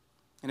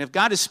 And if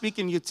God is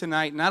speaking to you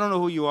tonight, and I don't know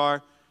who you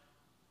are,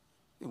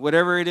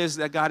 whatever it is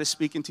that God is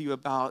speaking to you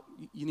about,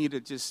 you need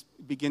to just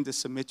begin to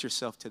submit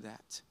yourself to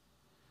that.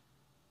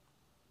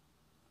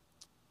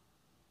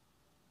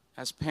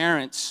 As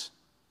parents,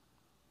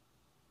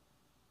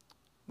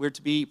 we're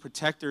to be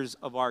protectors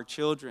of our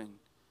children.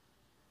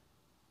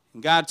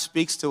 And God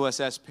speaks to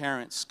us as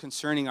parents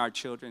concerning our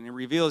children and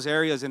reveals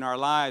areas in our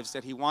lives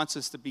that he wants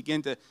us to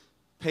begin to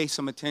pay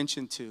some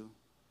attention to.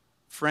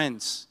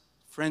 Friends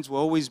will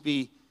always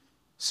be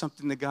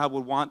something that God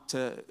would want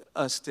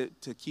us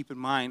to keep in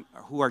mind,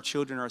 who our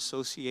children are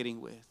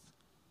associating with.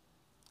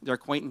 Their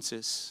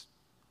acquaintances,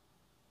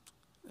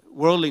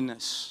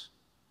 worldliness.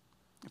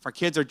 If our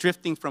kids are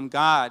drifting from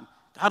God,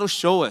 God will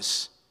show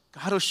us.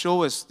 God will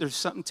show us there's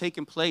something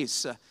taking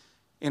place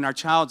in our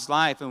child's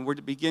life, and we're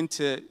to begin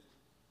to,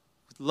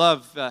 with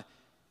love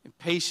and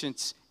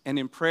patience and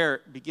in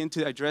prayer, begin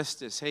to address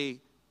this. Hey,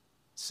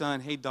 son,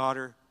 hey,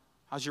 daughter,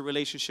 how's your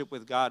relationship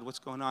with God? What's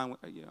going on?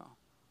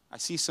 I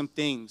see some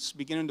things,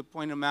 beginning to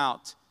point them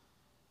out,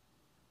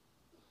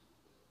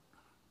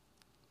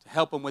 to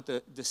help them with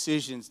the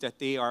decisions that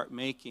they are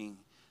making.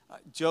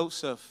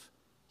 Joseph,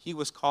 he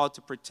was called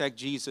to protect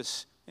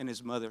Jesus and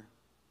his mother.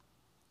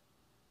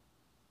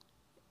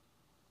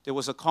 There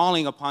was a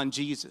calling upon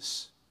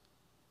Jesus,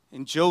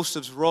 and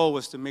Joseph's role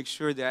was to make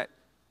sure that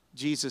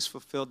Jesus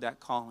fulfilled that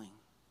calling.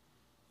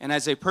 And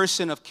as a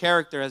person of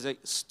character, as a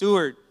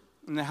steward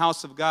in the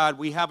house of God,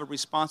 we have a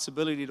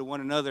responsibility to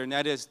one another, and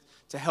that is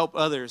to help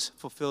others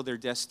fulfill their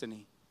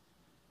destiny.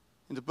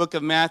 In the book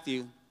of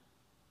Matthew,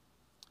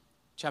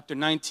 chapter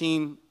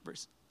 2,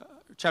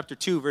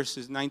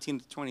 verses 19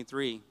 to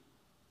 23, it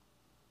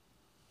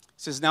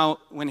says, "Now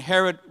when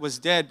Herod was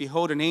dead,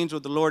 behold, an angel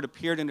of the Lord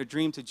appeared in a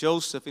dream to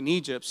Joseph in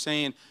Egypt,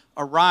 saying,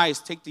 'Arise,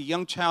 take the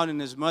young child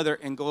and his mother,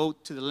 and go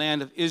to the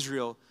land of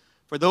Israel.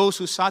 For those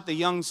who sought the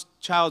young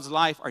child's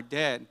life are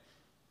dead.'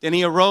 Then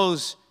he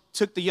arose,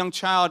 took the young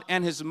child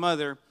and his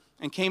mother,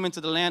 and came into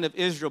the land of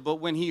Israel. But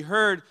when he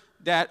heard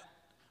that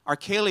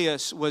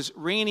Archelaus was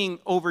reigning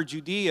over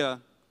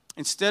Judea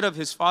instead of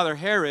his father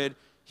Herod,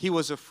 he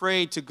was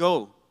afraid to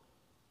go.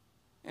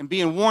 And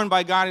being warned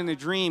by God in a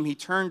dream, he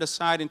turned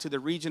aside into the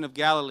region of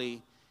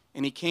Galilee,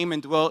 and he came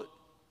and dwelt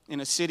in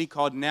a city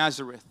called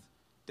Nazareth,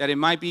 that it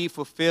might be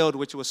fulfilled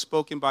which was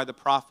spoken by the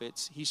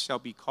prophets, he shall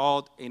be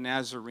called a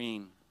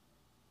Nazarene."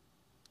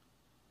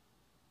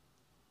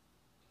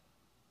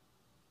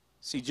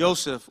 See,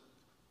 Joseph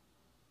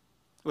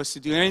was to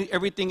do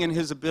everything in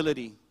his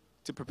ability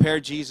to prepare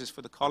Jesus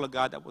for the call of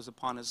God that was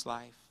upon his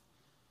life.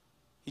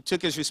 He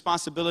took his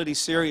responsibility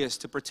serious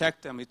to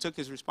protect him. He took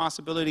his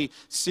responsibility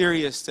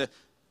serious to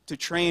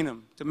train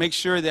him, to make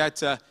sure that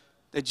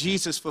that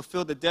Jesus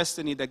fulfilled the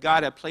destiny that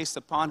God had placed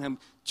upon him.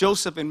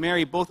 Joseph and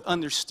Mary both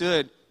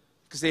understood,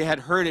 because they had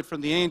heard it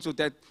from the angel,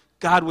 that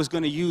God was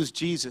going to use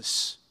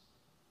Jesus.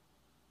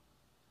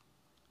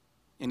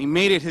 And he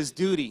made it his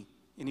duty,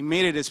 and he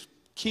made it his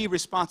key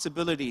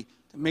responsibility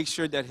to make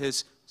sure that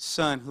his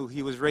son, who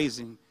he was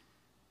raising,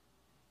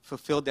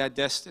 fulfilled that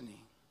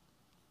destiny.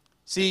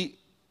 See,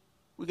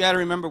 we got to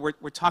remember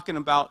we're talking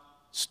about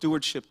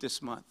stewardship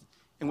this month.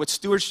 And what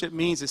stewardship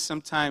means is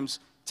sometimes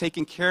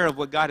taking care of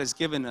what God has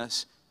given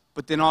us,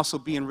 but then also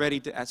being ready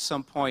to, at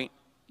some point,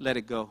 let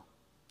it go.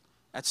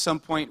 At some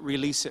point,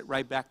 release it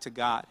right back to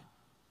God.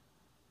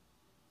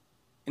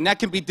 And that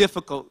can be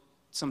difficult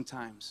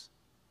sometimes,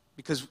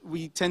 because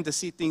we tend to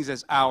see things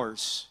as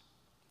ours.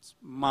 It's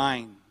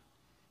mine.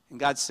 And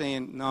God's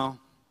saying, no,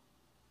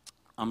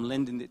 I'm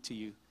lending it to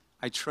you.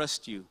 I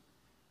trust you.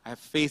 I have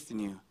faith in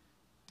you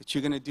that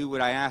you're going to do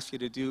what I ask you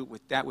to do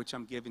with that which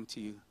I'm giving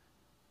to you.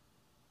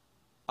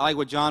 I like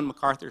what John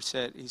MacArthur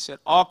said. He said,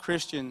 all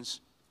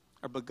Christians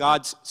are but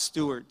God's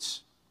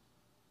stewards.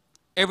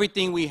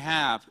 Everything we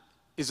have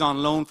is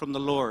on loan from the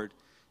Lord,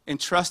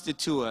 entrusted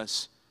to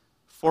us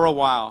for a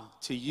while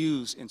to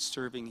use in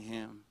serving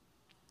Him.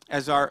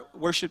 As our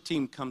worship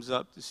team comes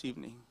up this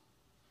evening,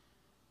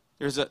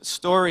 there's a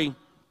story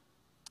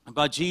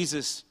about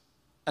Jesus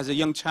as a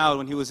young child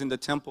when he was in the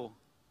temple.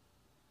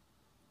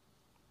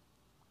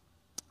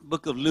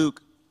 Book of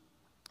Luke,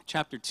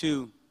 chapter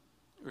 2,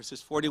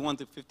 verses 41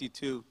 to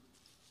 52.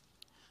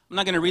 I'm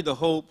not going to read the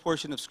whole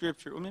portion of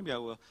Scripture, or maybe I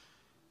will. It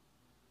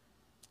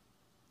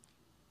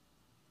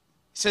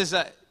says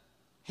that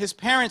his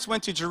parents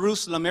went to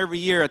Jerusalem every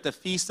year at the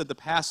feast of the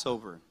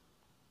Passover.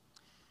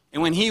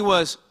 And when he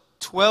was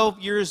 12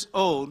 years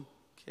old,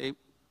 okay,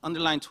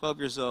 underline 12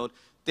 years old,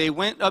 they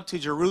went up to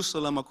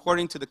Jerusalem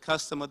according to the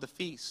custom of the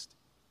feast.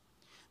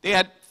 They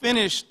had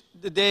finished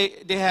the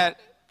day,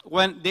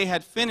 when they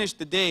had finished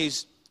the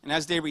days, and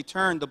as they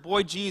returned, the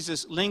boy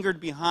Jesus lingered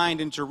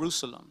behind in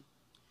Jerusalem.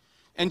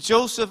 And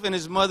Joseph and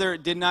his mother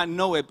did not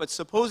know it, but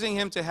supposing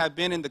him to have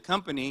been in the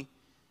company,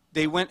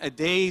 they went a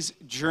day's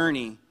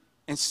journey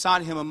and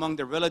sought him among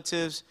their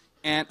relatives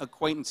and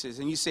acquaintances.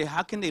 And you say,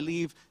 how can they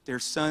leave their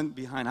son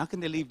behind? How can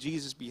they leave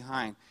Jesus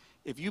behind?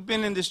 If you've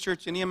been in this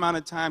church any amount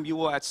of time, you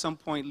will at some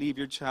point leave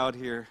your child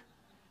here.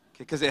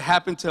 Because it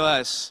happened to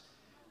us.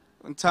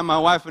 One time my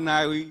wife and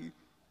I, we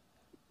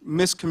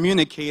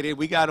miscommunicated.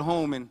 We got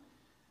home and,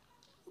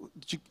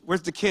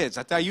 where's the kids?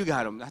 I thought you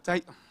got them.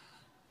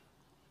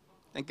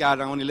 Thank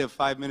God I only live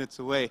 5 minutes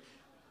away.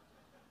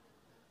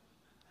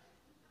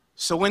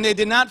 So when they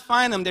did not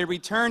find him, they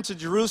returned to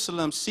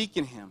Jerusalem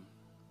seeking him.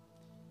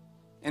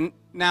 And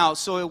now,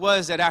 so it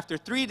was that after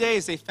 3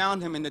 days, they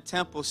found him in the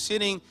temple,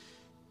 sitting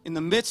in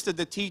the midst of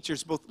the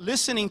teachers, both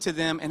listening to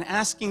them and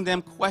asking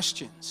them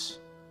questions.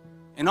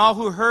 And all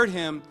who heard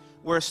him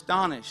were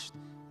astonished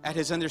at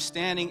his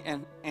understanding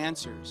and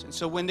answers. And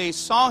so when they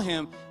saw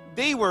him,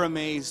 they were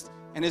amazed.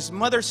 And his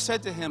mother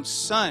said to him,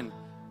 "Son,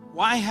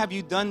 why have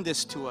you done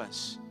this to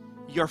us?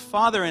 Your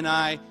father and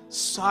I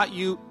sought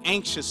you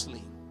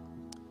anxiously."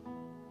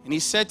 And he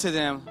said to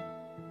them,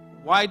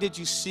 "Why did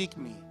you seek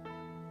me?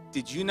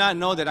 Did you not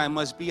know that I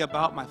must be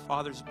about my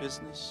Father's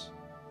business?"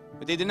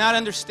 But they did not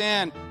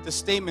understand the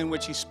statement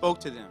which he spoke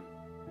to them.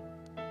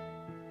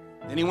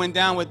 Then he went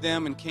down with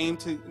them and came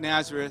to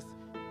Nazareth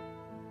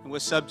and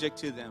was subject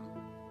to them.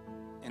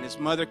 And his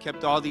mother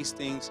kept all these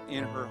things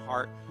in her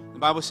heart. The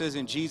Bible says,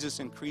 and Jesus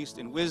increased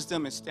in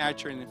wisdom and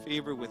stature and in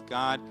favor with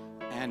God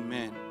and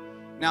men.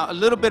 Now, a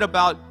little bit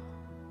about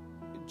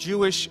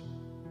Jewish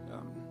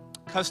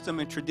custom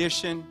and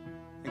tradition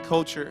and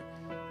culture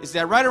is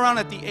that right around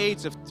at the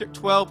age of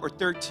 12 or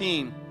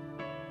 13,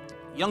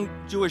 a young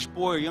Jewish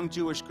boy or young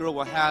Jewish girl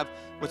will have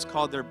what's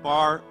called their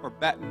bar or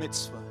bat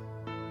mitzvah.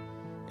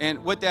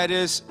 And what that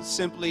is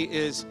simply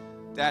is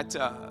that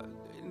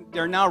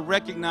they're now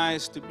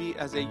recognized to be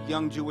as a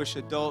young Jewish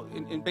adult.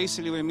 And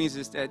basically what it means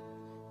is that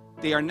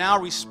they are now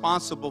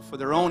responsible for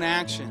their own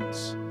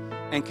actions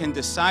and can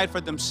decide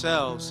for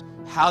themselves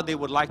how they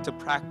would like to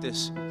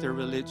practice their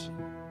religion.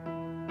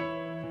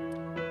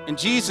 And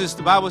Jesus,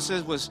 the Bible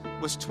says, was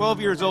 12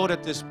 years old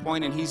at this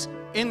point, and he's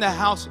in the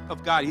house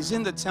of God. He's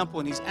in the temple,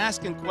 and he's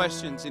asking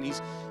questions, and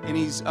he's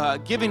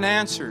giving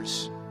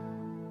answers.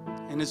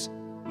 And his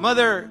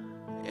mother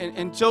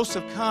and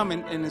Joseph come,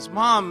 and his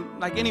mom,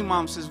 like any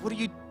mom, says, "What are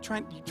you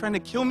trying to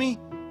kill me?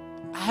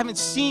 I haven't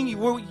seen you.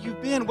 Where you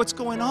been? What's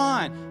going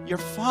on? Your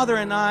father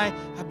and I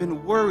have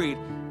been worried."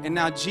 And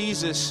now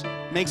Jesus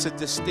makes a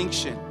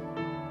distinction.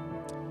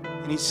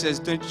 And he says,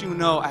 "Don't you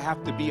know I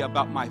have to be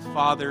about my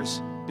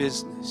Father's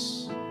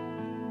business?"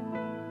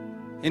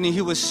 And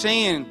he was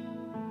saying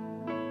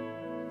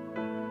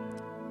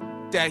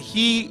that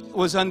he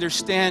was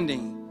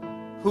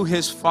understanding who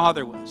his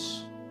Father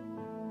was.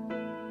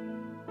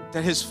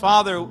 That his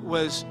Father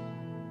was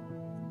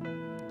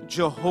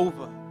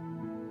Jehovah.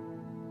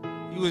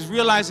 He was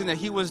realizing that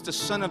he was the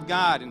Son of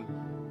God,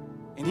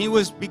 and he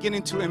was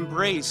beginning to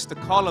embrace the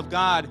call of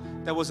God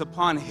that was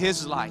upon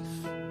his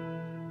life.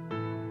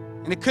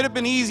 And it could have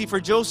been easy for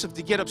Joseph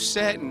to get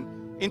upset and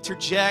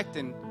interject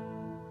and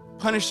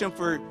punish him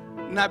for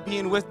not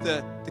being with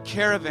the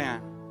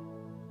caravan.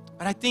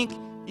 But I think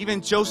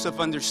even Joseph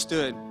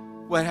understood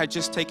what had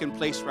just taken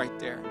place right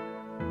there,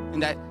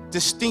 and that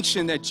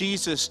distinction that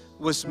Jesus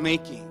was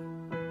making.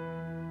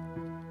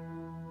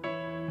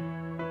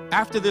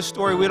 After this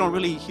story, we don't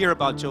really hear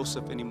about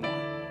Joseph anymore.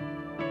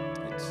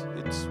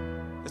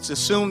 It's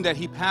assumed that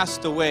he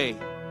passed away,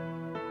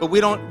 but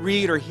we don't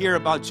read or hear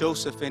about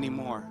Joseph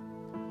anymore.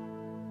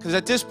 Because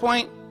at this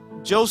point,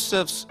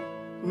 Joseph's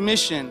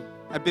mission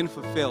had been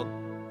fulfilled.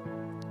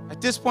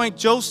 At this point,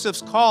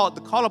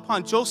 the call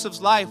upon Joseph's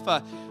life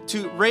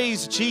to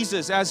raise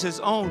Jesus as his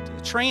own,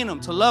 to train him,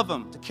 to love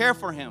him, to care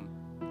for him,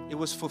 it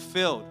was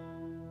fulfilled.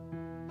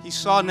 He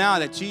saw now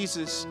that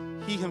Jesus,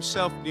 he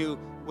himself knew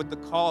what the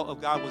call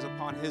of God was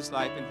upon his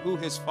life and who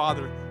his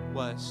Father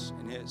was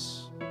and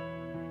is.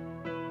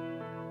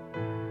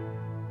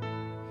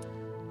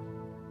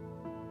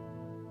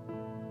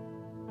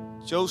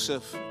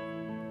 Joseph,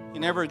 he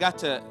never got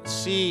to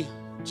see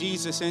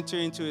Jesus enter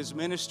into his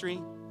ministry.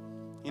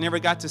 He never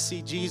got to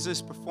see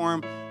Jesus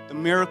perform the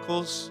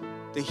miracles,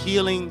 the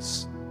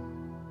healings.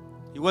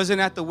 He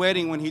wasn't at the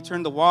wedding when he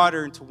turned the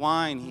water into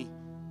wine. He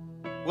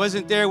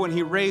wasn't there when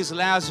he raised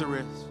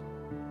Lazarus.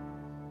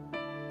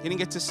 He didn't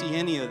get to see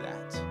any of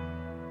that.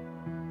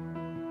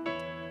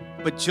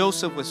 But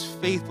Joseph was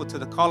faithful to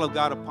the call of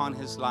God upon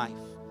his life.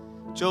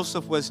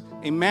 Joseph was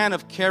a man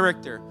of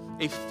character,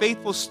 a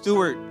faithful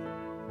steward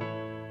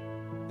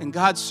in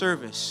God's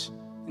service,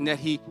 in that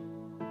he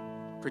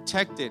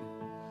protected,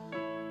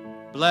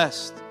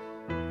 blessed,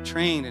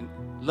 trained, and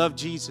loved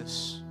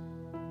Jesus.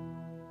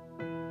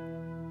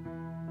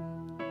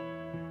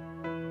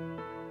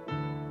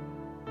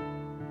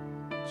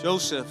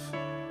 Joseph,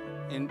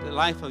 in the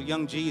life of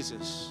young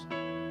Jesus,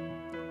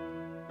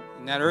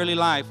 in that early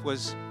life,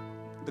 was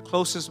the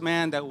closest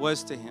man that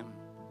was to him.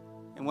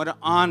 And what an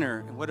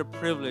honor and what a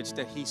privilege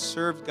that he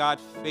served God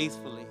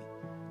faithfully,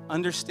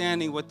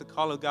 understanding what the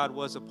call of God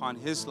was upon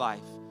his life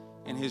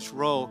and his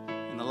role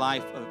in the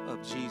life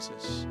of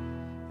Jesus.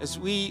 As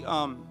we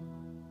bow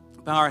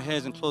our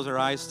heads and close our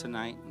eyes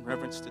tonight in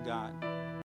reverence to God,